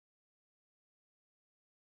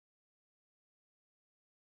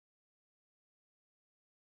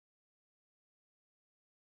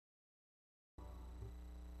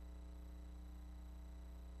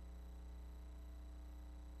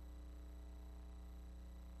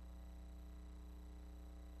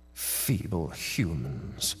feeble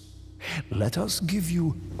humans. Let us give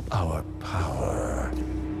you our power.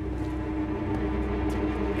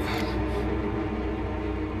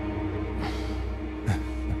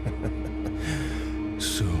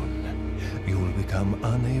 Soon, you will become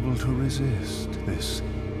unable to resist this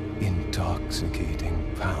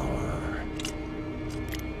intoxicating power.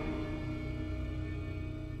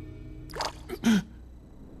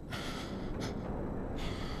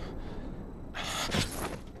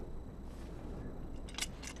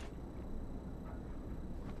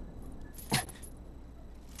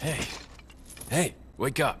 Hey,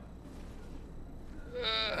 wake up.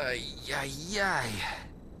 Yay.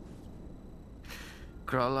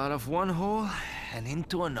 Crawl out of one hole and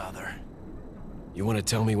into another. You want to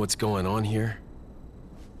tell me what's going on here?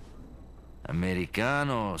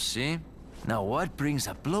 Americano, see? Now what brings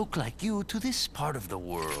a bloke like you to this part of the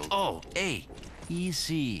world? Oh, hey,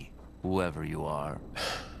 easy, whoever you are.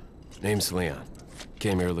 Name's Leon.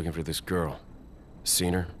 Came here looking for this girl.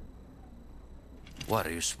 Seen her? What,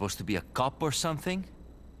 are you supposed to be a cop or something?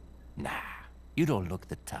 Nah, you don't look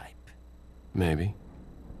the type. Maybe.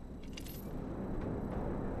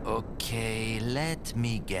 Okay, let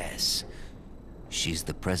me guess. She's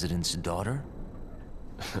the president's daughter?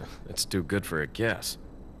 That's too good for a guess.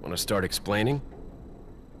 Want to start explaining?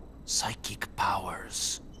 Psychic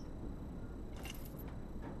powers.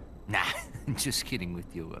 Nah, just kidding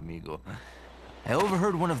with you, amigo. I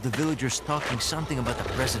overheard one of the villagers talking something about the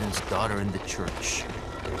president's daughter in the church.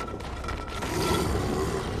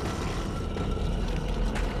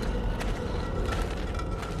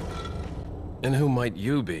 And who might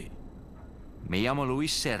you be? Me llamo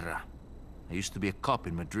Luis Serra. I used to be a cop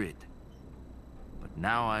in Madrid. But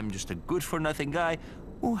now I'm just a good-for-nothing guy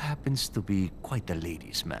who happens to be quite a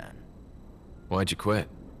ladies' man. Why'd you quit?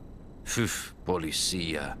 Phew,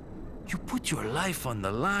 policia. You put your life on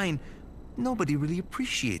the line. Nobody really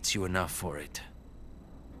appreciates you enough for it.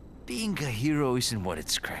 Being a hero isn't what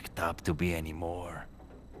it's cracked up to be anymore.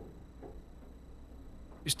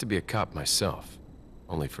 Used to be a cop myself.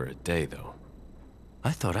 Only for a day, though.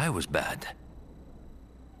 I thought I was bad.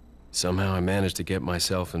 Somehow I managed to get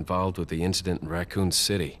myself involved with the incident in Raccoon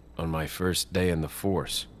City on my first day in the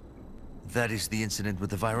force. That is the incident with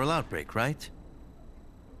the viral outbreak, right?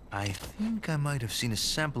 I think I might have seen a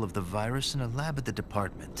sample of the virus in a lab at the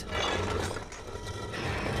department.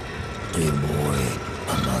 Hey boy,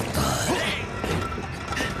 I'm not dying.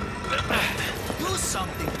 Do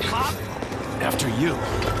something, cop! After you.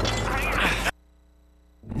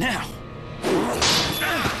 Now!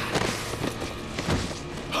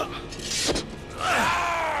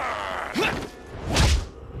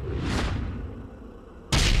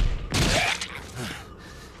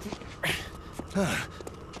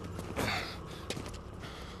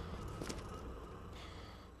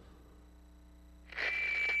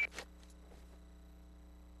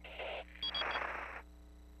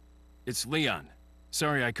 It's Leon.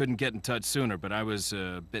 Sorry I couldn't get in touch sooner, but I was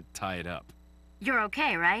a bit tied up. You're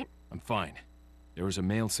okay, right? I'm fine. There was a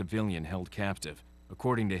male civilian held captive.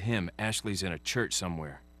 According to him, Ashley's in a church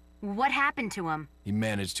somewhere. What happened to him? He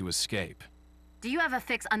managed to escape. Do you have a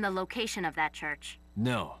fix on the location of that church?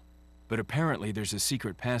 No, but apparently there's a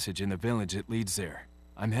secret passage in the village that leads there.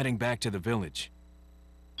 I'm heading back to the village.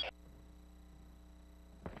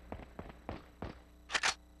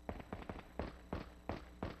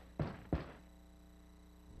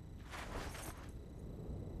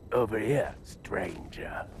 Over here,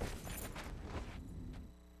 stranger.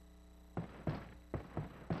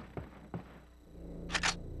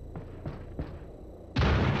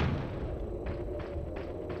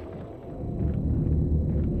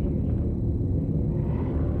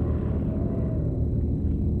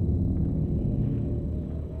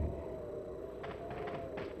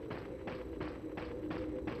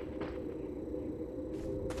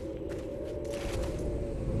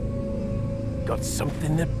 Got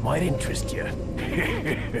something that might interest you.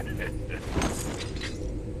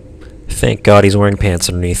 Thank God he's wearing pants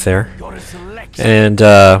underneath there. Got a selection.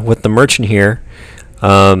 And with the merchant here,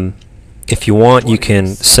 if you want, you can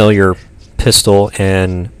sell your pistol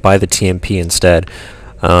and buy the TMP instead.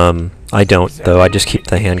 I don't, though. I just keep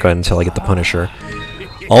the handgun until I get the Punisher.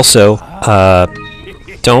 Also,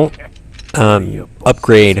 don't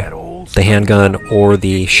upgrade the handgun or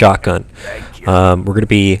the shotgun. We're going to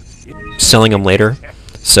be selling them later,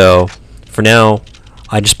 so for now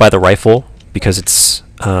I just buy the rifle because it's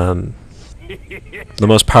the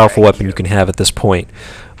most powerful weapon you can have at this point,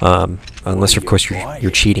 unless of course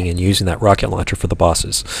you're cheating and using that rocket launcher for the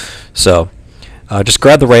bosses. So just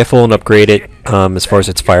grab the rifle and upgrade it as far as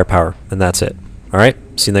its firepower, and that's it. Alright,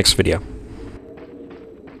 see you next video.